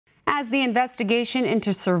As the investigation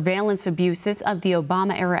into surveillance abuses of the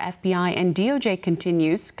Obama-era FBI and DOJ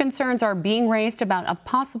continues, concerns are being raised about a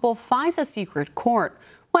possible FISA secret court.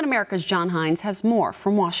 One America's John Hines has more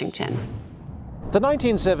from Washington. The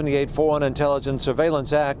 1978 Foreign Intelligence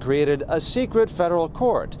Surveillance Act created a secret federal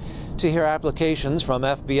court to hear applications from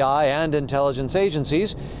FBI and intelligence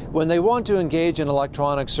agencies when they want to engage in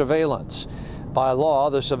electronic surveillance. By law,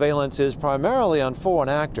 the surveillance is primarily on foreign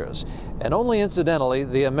actors, and only incidentally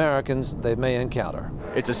the Americans they may encounter.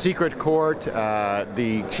 It's a secret court.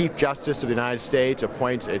 The Chief Justice of the United States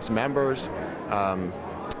appoints its members.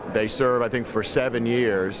 They serve, I think, for 7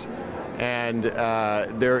 years. And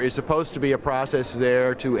there is supposed to be a process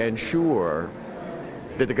there to ensure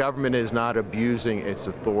that the government is not abusing its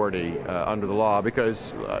authority under the law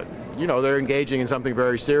because, they're engaging in something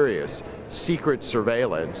very serious, secret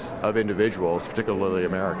surveillance of individuals, particularly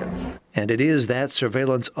Americans. And it is that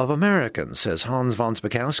surveillance of Americans, says Hans von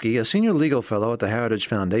Spakovsky, a senior legal fellow at the Heritage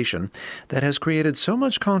Foundation, that has created so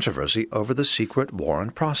much controversy over the secret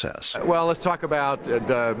warrant process. Well, let's talk about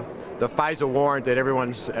the FISA warrant that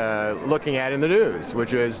everyone's looking at in the news,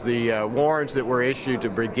 which is the warrants that were issued to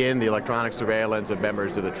begin the electronic surveillance of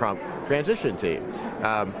members of the Trump transition team.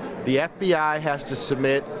 The FBI has to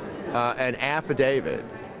submit an affidavit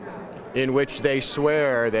in which they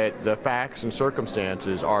swear that the facts and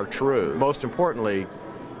circumstances are true. Most importantly,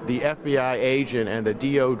 the FBI agent and the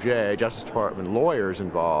DOJ, Justice Department lawyers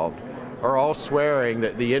involved, are all swearing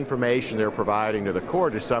that the information they're providing to the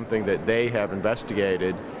court is something that they have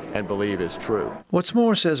investigated and believe is true. What's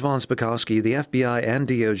more, says von Spakovsky, the FBI and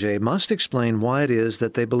DOJ must explain why it is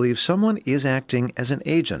that they believe someone is acting as an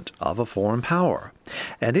agent of a foreign power.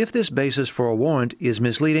 And if this basis for a warrant is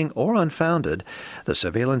misleading or unfounded, the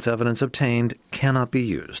surveillance evidence obtained cannot be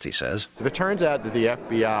used, he says. If it turns out that the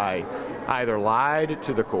FBI either lied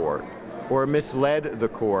to the court or misled the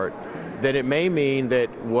court, then it may mean that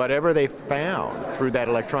whatever they found through that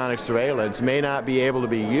electronic surveillance may not be able to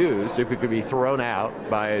be used. It could be thrown out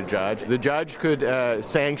by a judge. The judge could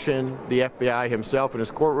sanction the FBI himself in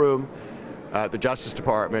his courtroom. The Justice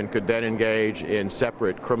Department could then engage in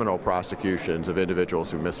separate criminal prosecutions of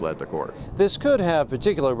individuals who misled the court. This could have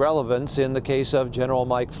particular relevance in the case of General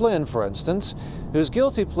Mike Flynn, for instance, whose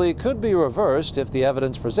guilty plea could be reversed if the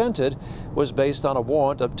evidence presented was based on a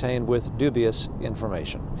warrant obtained with dubious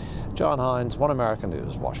information. John Hines, One America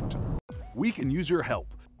News, Washington. We can use your help.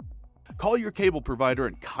 Call your cable provider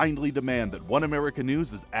and kindly demand that One America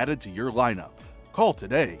News is added to your lineup. Call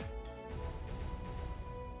today.